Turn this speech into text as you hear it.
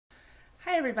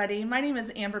Hi everybody, my name is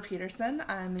Amber Peterson.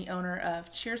 I'm the owner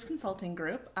of Cheers Consulting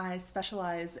Group. I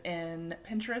specialize in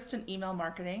Pinterest and email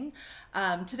marketing.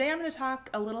 Today I'm going to talk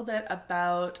a little bit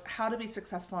about how to be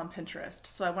successful on Pinterest.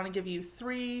 So I want to give you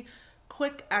 3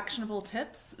 quick actionable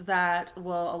tips that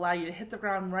will allow you to hit the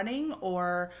ground running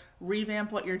or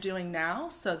revamp what you're doing now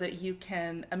so that you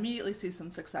can immediately see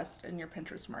some success in your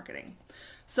Pinterest marketing.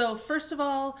 So first of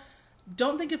all,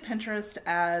 don't think of Pinterest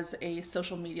as a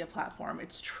social media platform.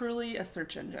 It's truly a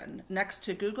search engine. Next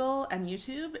to Google and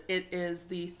YouTube, it is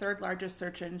the 3rd largest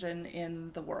search engine in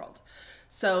the world.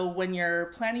 So when you're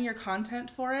planning your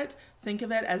content for it, think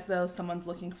of it as though someone's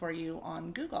looking for you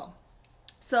on Google.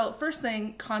 So first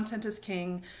thing, content is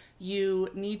king. You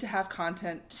need to have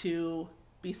content to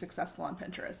be successful on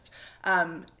Pinterest.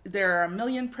 There are a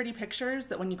million pretty pictures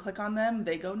that when you click on them,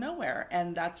 they go nowhere.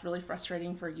 And that's really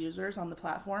frustrating for users on the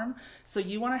platform. So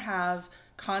you want to have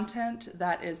content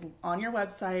that is on your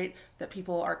website that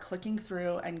people are clicking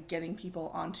through and getting people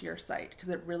onto your site because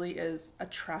it really is a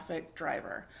traffic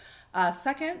driver.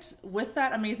 Second, with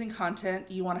that amazing content,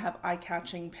 you want to have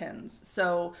eye-catching pins.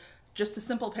 So just a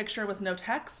simple picture with no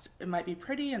text, it might be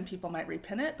pretty and people might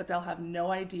repin it, but they'll have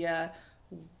no idea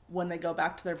when they go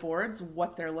back to their boards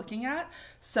what they're looking at.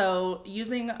 So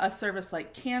using a service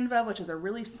like Canva, which is a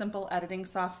really simple editing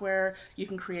software, you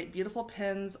can create beautiful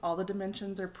pins. All the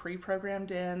dimensions are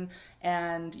pre-programmed in,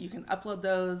 and you can upload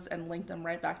those and link them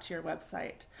right back to your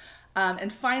website.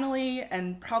 And finally,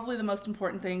 and probably the most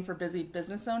important thing for busy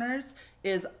business owners,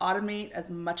 is automate as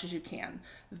much as you can.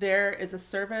 There is a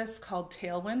service called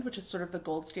Tailwind, which is sort of the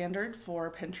gold standard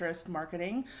for Pinterest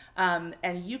marketing.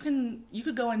 And you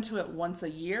could go into it once a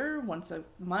year, once a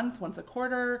month, once a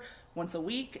quarter, once a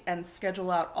week, and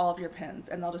schedule out all of your pins.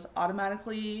 And they'll just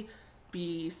automatically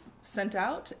be sent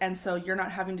out, and so you're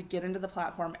not having to get into the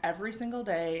platform every single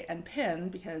day and pin,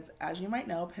 because as you might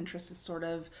know, Pinterest is sort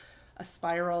of a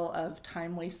spiral of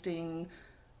time-wasting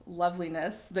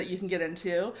loveliness that you can get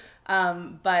into,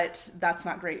 but that's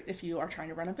not great if you are trying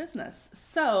to run a business.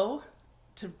 So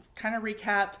to kind of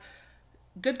recap,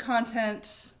 good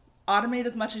content, automate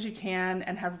as much as you can,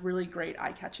 and have really great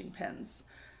eye-catching pins.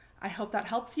 I hope that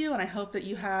helps you, and I hope that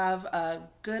you have a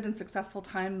good and successful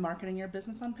time marketing your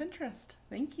business on Pinterest.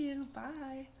 Thank you.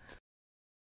 Bye.